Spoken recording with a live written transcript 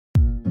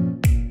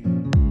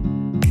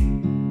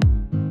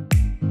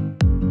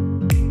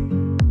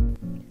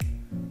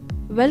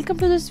Welcome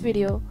to this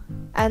video,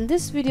 and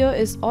this video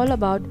is all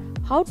about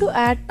how to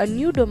add a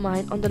new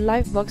domain on the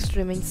Livebox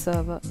streaming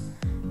server.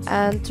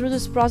 And through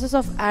this process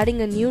of adding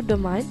a new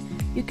domain,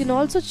 you can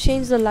also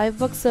change the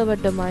Livebox server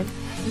domain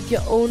with your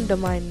own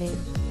domain name.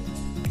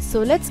 So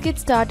let's get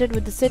started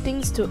with the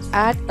settings to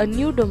add a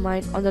new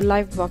domain on the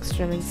Livebox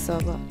streaming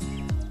server.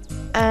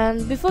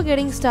 And before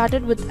getting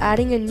started with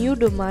adding a new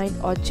domain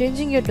or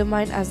changing your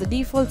domain as the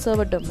default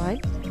server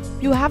domain,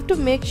 you have to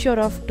make sure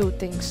of two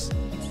things.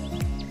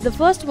 The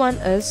first one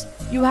is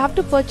you have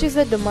to purchase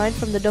a domain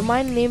from the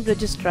domain name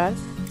registrar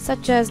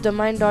such as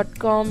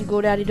domain.com,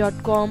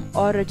 godaddy.com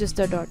or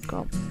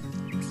register.com.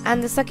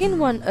 And the second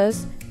one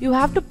is you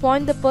have to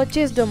point the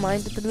purchased domain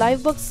to the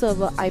Livebox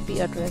server IP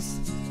address.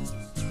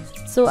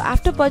 So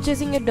after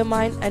purchasing a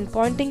domain and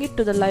pointing it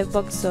to the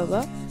Livebox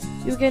server,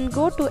 you can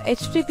go to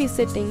HTTP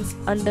settings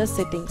under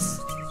settings.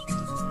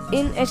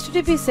 In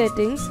HTTP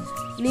settings,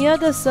 near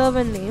the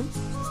server name,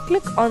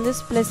 click on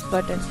this plus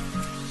button.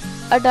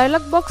 A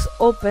dialog box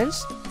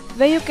opens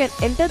where you can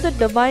enter the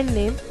domain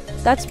name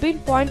that's been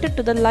pointed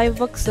to the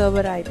Livebox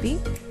server IP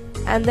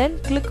and then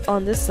click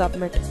on this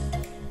submit.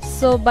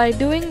 So by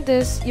doing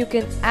this, you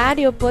can add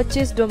your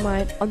purchased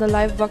domain on the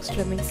Livebox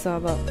streaming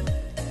server.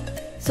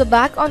 So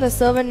back on the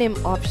server name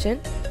option,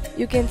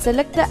 you can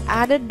select the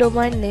added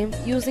domain name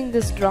using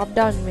this drop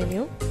down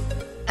menu,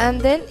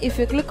 and then if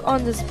you click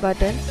on this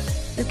button,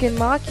 you can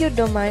mark your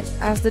domain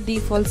as the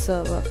default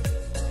server.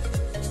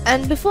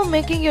 And before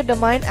making your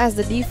domain as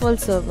the default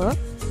server,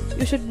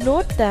 you should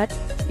note that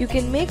you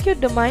can make your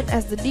domain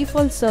as the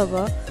default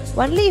server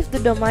only if the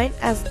domain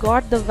has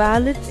got the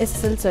valid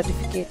SSL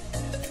certificate.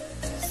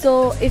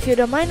 So if your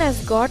domain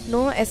has got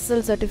no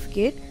SSL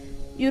certificate,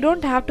 you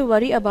don't have to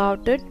worry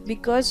about it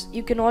because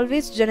you can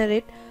always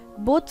generate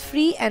both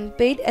free and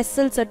paid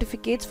SSL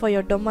certificates for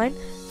your domain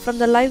from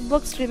the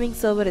Livebox streaming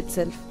server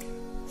itself.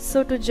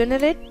 So to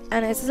generate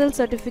an SSL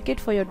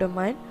certificate for your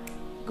domain,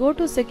 go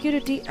to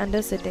Security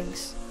under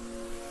Settings.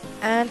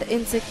 And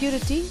in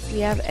Security, we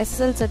have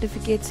SSL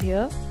certificates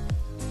here.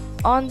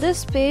 On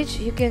this page,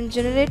 you can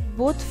generate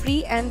both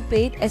free and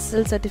paid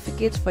SSL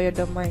certificates for your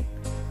domain.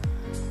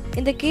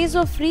 In the case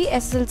of free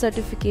SSL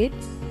certificate,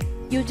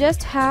 you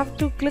just have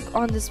to click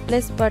on this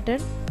plus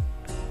button,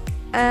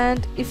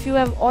 and if you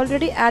have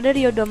already added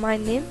your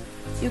domain name,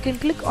 you can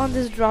click on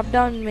this drop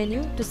down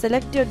menu to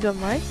select your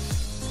domain.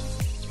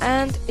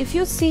 And if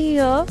you see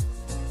here,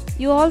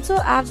 you also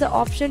have the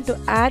option to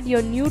add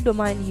your new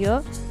domain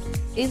here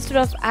instead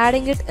of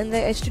adding it in the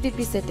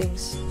HTTP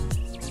settings,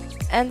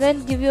 and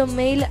then give your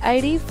mail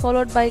ID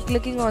followed by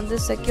clicking on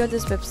this secure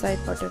this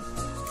website button.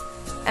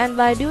 And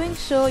by doing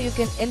so, you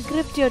can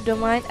encrypt your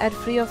domain at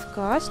free of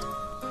cost.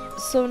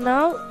 So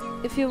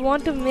now if you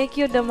want to make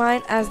your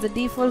domain as the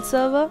default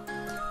server,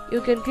 you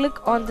can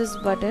click on this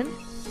button,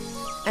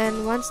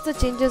 and once the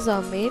changes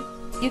are made,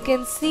 you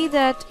can see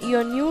that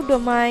your new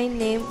domain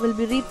name will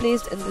be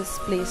replaced in this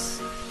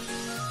place.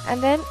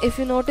 And then if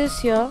you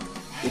notice here,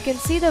 you can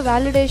see the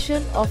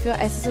validation of your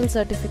SSL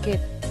certificate.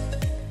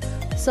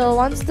 So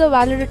once the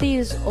validity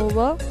is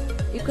over,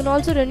 you can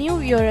also renew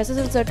your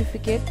SSL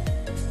certificate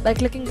by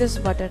clicking this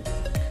button.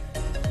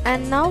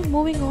 And now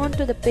moving on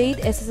to the paid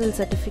SSL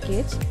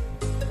certificates,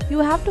 you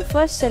have to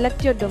first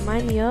select your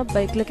domain here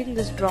by clicking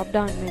this drop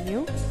down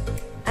menu,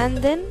 and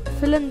then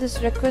fill in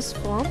this request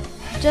form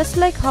just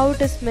like how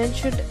it is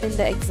mentioned in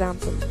the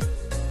example.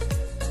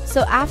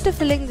 So after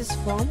filling this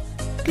form,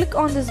 click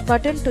on this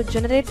button to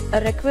generate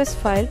a request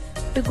file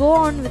to go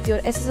on with your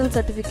SSL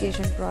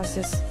certification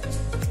process.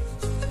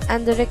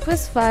 And the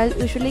request file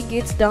usually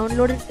gets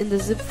downloaded in the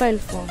zip file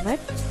format,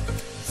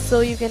 so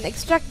you can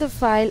extract the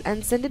file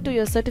and send it to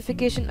your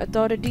certification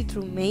authority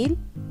through mail,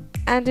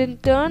 and in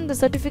turn the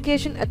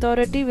certification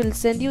authority will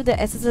send you the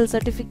SSL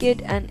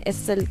certificate and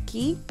SSL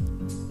key.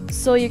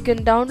 So you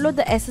can download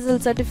the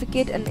SSL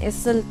certificate and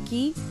SSL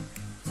key,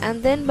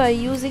 and then by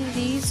using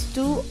these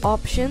two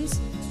options,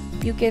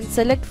 you can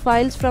select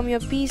files from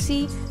your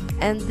PC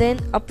and then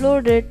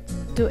upload it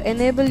to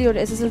enable your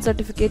SSL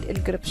certificate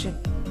encryption.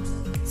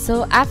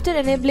 So after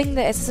enabling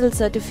the SSL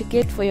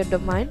certificate for your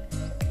domain,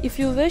 if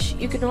you wish,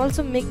 you can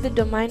also make the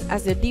domain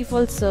as your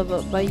default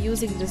server by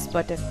using this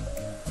button.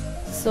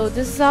 So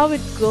this is how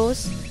it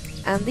goes,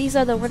 and these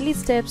are the only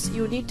steps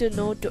you need to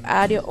know to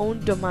add your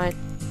own domain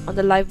on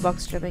the Livebox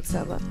streaming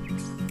server.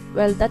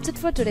 Well, that's it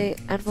for today,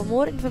 and for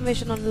more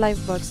information on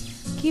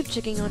Livebox, keep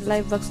checking on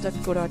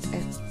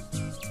livebox.co.in.